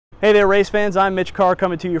Hey there, race fans. I'm Mitch Carr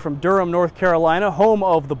coming to you from Durham, North Carolina, home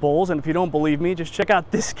of the Bulls. And if you don't believe me, just check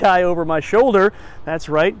out this guy over my shoulder. That's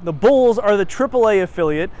right. The Bulls are the AAA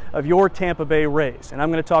affiliate of your Tampa Bay Rays. And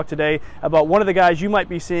I'm going to talk today about one of the guys you might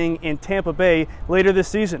be seeing in Tampa Bay later this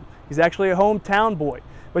season. He's actually a hometown boy.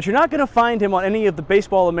 But you're not going to find him on any of the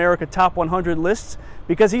Baseball America Top 100 lists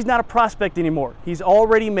because he's not a prospect anymore. He's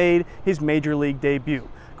already made his Major League debut.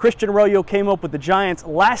 Christian Arroyo came up with the Giants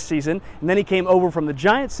last season, and then he came over from the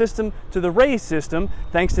Giants system to the Rays system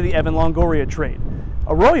thanks to the Longoria trade.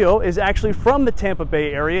 Arroyo is actually from the Tampa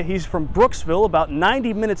Bay area. He's from Brooksville, about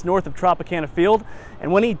 90 minutes north of Tropicana Field.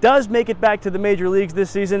 And when he does make it back to the major leagues this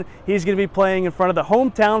season, he's going to be playing in front of the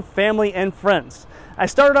hometown family and friends. I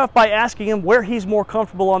started off by asking him where he's more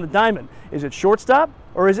comfortable on the diamond. Is it shortstop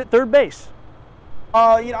or is it third base?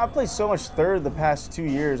 I've played so much third the past 2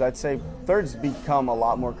 years. I'd say third's become a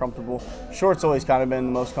lot more comfortable. Short's always kind of been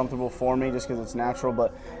the most comfortable for me just because it's natural,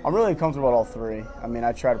 but I'm really comfortable at all three. I mean,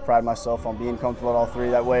 I try to pride myself on being comfortable at all three.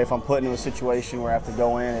 That way, if I'm put into a situation where I have to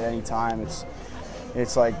go in at any time, it's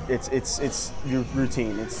your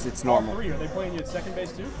routine. It's normal. All three. Are they playing you at second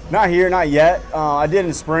base too? Not here, not yet. I did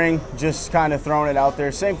in spring, just kind of throwing it out there.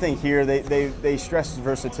 Same thing here. They stress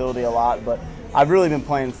versatility a lot, but I've really been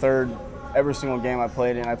playing third every single game I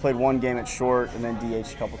played in. I played one game at short and then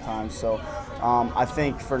DH a couple times. So I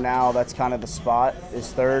think for now that's kind of the spot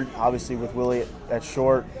is third, obviously with Willie at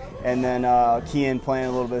short, and then Kean playing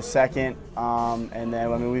a little bit of second. And then,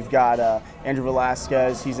 I mean, we've got Andrew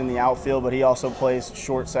Velasquez. He's in the outfield, but he also plays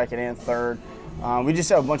short, second, and third. We just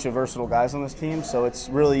have a bunch of versatile guys on this team, so it's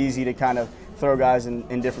really easy to kind of throw guys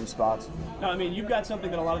in different spots. No, I mean, you've got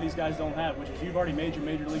something that a lot of these guys don't have, which is you've already made your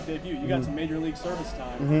Major League debut. You got some Major League service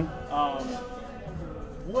time.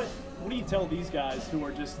 What do you tell these guys who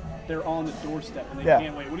are just, they're on the doorstep and they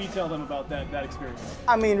can't wait? What do you tell them about that experience?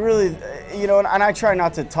 I mean, really, and I try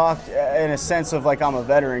not to talk in a sense of like I'm a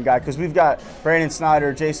veteran guy, because we've got Brandon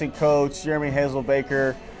Snyder, Jason Coates, Jeremy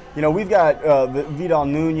Hazelbaker. We've got Vidal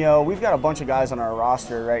Nuno. We've got a bunch of guys on our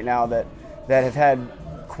roster right now that have had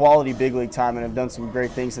quality big league time and have done some great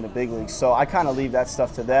things in the big leagues. So I kind of leave that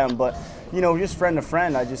stuff to them. But, just friend to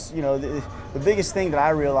friend, I just, the biggest thing that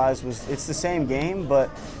I realized was it's the same game, but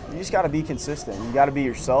you just got to be consistent. You got to be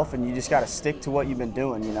yourself, and you just got to stick to what you've been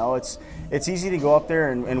doing. It's easy to go up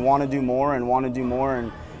there and want to do more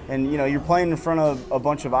and you're playing in front of a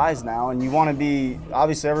bunch of eyes now, and you want to be,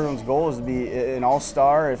 obviously everyone's goal is to be an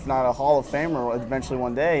all-star, if not a Hall of Famer eventually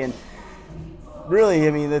one day. And really,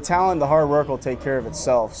 I mean, the talent, the hard work will take care of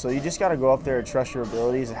itself. So you just got to go up there and trust your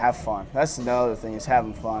abilities and have fun. That's another thing, is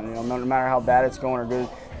having fun. No matter how bad it's going or good,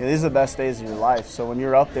 these are the best days of your life. So when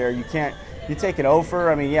you're up there, you take an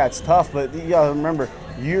offer. I mean, yeah, it's tough, but you got to remember,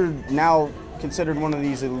 you're now considered one of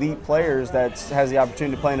these elite players that has the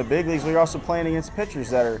opportunity to play in the big leagues, but you're also playing against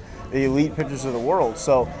pitchers that are the elite pitchers of the world.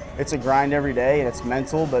 So it's a grind every day, and it's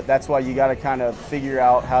mental, but that's why you got to kind of figure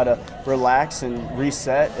out how to relax and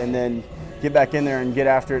reset and then get back in there and get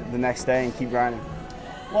after it the next day and keep grinding.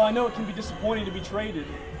 Well, I know it can be disappointing to be traded,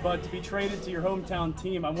 but to be traded to your hometown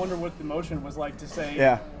team, I wonder what the emotion was like to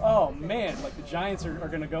say, oh man, like the Giants are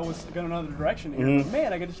going to go another direction here. But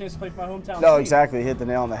man, I get a chance to play for my hometown team. No, exactly. Hit the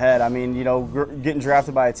nail on the head. I mean, getting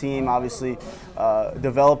drafted by a team, obviously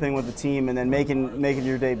developing with the team, and then making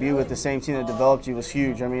your debut with the same team that developed you was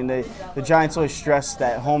huge. I mean, the Giants always stress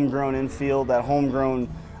that homegrown infield, that homegrown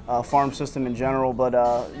farm system in general, but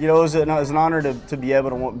it was an honor to be able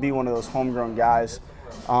to be one of those homegrown guys.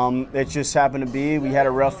 It just happened to be we had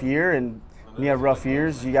a rough year, and when you have rough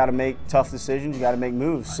years, you got to make tough decisions, you got to make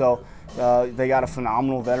moves. So they got a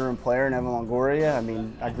phenomenal veteran player in Longoria. I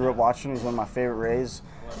mean, I grew up watching him. He's one of my favorite Rays.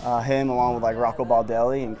 Him, along with like Rocco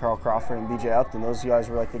Baldelli and Crawford and BJ Upton, those guys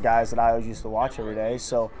were like the guys that I always used to watch every day.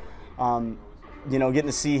 So getting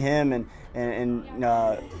to see him and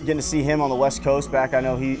getting to see him on the West Coast back. I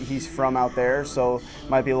know he's from out there, so it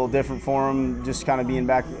might be a little different for him just kind of being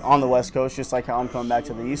back on the West Coast, just like how I'm coming back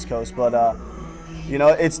to the East Coast. But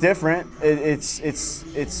it's different.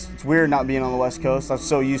 It's weird not being on the West Coast. I'm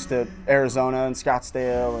so used to Arizona and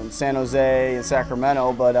Scottsdale and San Jose and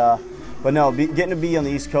Sacramento, but no, getting to be on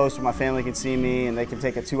the East Coast where my family can see me and they can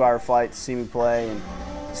take a 2-hour flight to see me play, and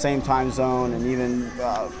same time zone, and even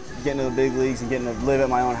getting to the big leagues and getting to live at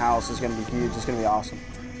my own house is going to be huge. It's going to be awesome.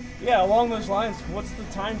 Yeah, along those lines, what's the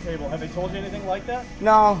timetable? Have they told you anything like that?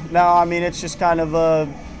 No. I mean, it's just kind of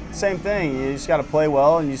same thing. You just got to play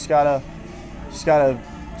well, and you just got to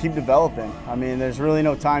keep developing. I mean, there's really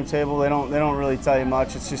no timetable. They don't really tell you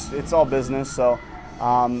much. It's all business. So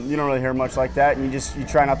you don't really hear much like that, and you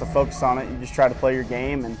try not to focus on it. You just try to play your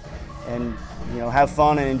game and have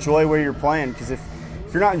fun and enjoy where you're playing, because if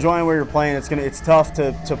if you're not enjoying where you're playing, it's tough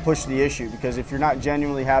to push the issue, because if you're not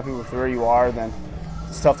genuinely happy with where you are, then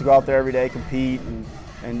it's tough to go out there every day, compete,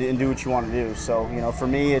 and do what you want to do. So, you know, for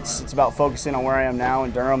me, it's about focusing on where I am now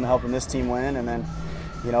in Durham and helping this team win. And then,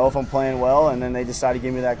 you know, if I'm playing well and then they decide to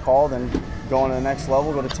give me that call, then go on to the next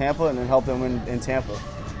level, go to Tampa, and then help them win in Tampa.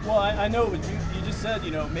 Well, I know, but you just said,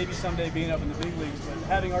 you know, maybe someday being up in the big leagues, but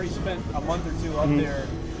having already spent a month or two up there,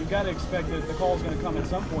 you've got to expect that the call's going to come at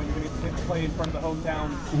some point. You're going to get to play in front of the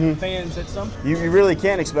hometown fans at some point. You really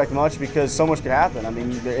can't expect much, because so much could happen. I mean,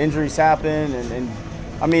 the injuries happen, and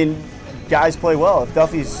I mean, guys play well. If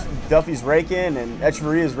Duffy's raking and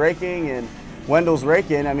Echeveria's raking and Wendell's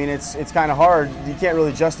raking, I mean, it's kind of hard. You can't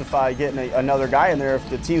really justify getting another guy in there if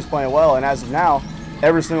the team's playing well. And as of now,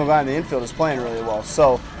 every single guy in the infield is playing really well.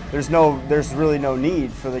 So there's really no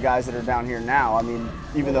need for the guys that are down here now. I mean,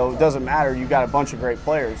 even though it doesn't matter, you've got a bunch of great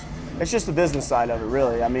players. It's just the business side of it,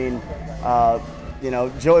 really. I mean, you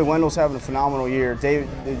know, Joey Wendell's having a phenomenal year.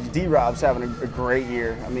 D-Rob's having a great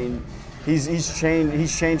year. I mean, he's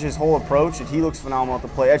changed his whole approach, and he looks phenomenal at the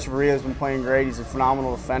plate. Echeveria's been playing great. He's a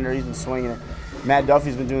phenomenal defender. He's been swinging it. Matt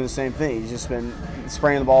Duffy's been doing the same thing. He's just been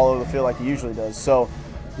spraying the ball over the field like he usually does. So,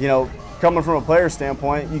 you know, coming from a player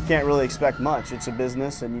standpoint, you can't really expect much. It's a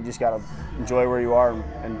business, and you just got to enjoy where you are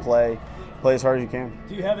and play as hard as you can.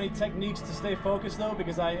 Do you have any techniques to stay focused, though?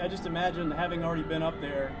 Because I just imagine, having already been up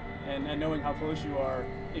there and knowing how close you are,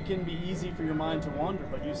 it can be easy for your mind to wander,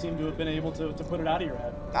 but you seem to have been able to put it out of your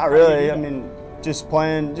head. Not really. I mean, just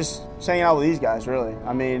hanging out with these guys, really.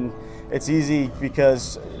 I mean, it's easy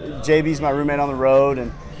because JB's my roommate on the road,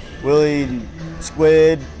 and Willie,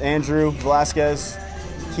 Squid, Andrew, Velasquez,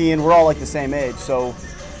 Kean, we're all like the same age, so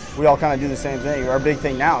we all kind of do the same thing. Our big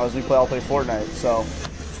thing now is we all play Fortnite, so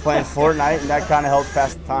just playing Fortnite, and that kind of helps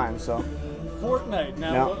pass the time. So Fortnite.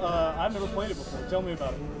 Now, I've never played it before. Tell me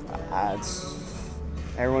about it.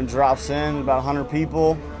 Everyone drops in, about 100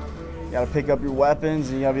 people. You got to pick up your weapons,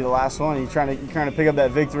 and you got to be the last one. You're trying to pick up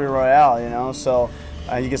that victory royale, you know. So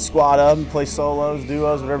you can squad up and play solos,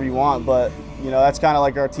 duos, whatever you want. But you know, that's kind of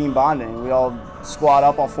like our team bonding. We all squad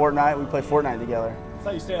up on Fortnite. We play Fortnite together. That's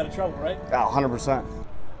how you stay out of trouble, right? Oh, 100%.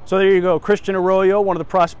 So there you go, Christian Arroyo, one of the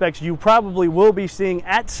prospects you probably will be seeing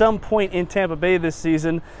at some point in Tampa Bay this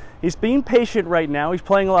season. He's being patient right now. He's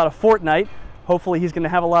playing a lot of Fortnite. Hopefully he's going to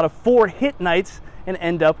have a lot of 4-hit nights and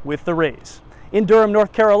end up with the Rays. In Durham,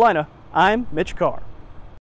 North Carolina, I'm Mitch Carr.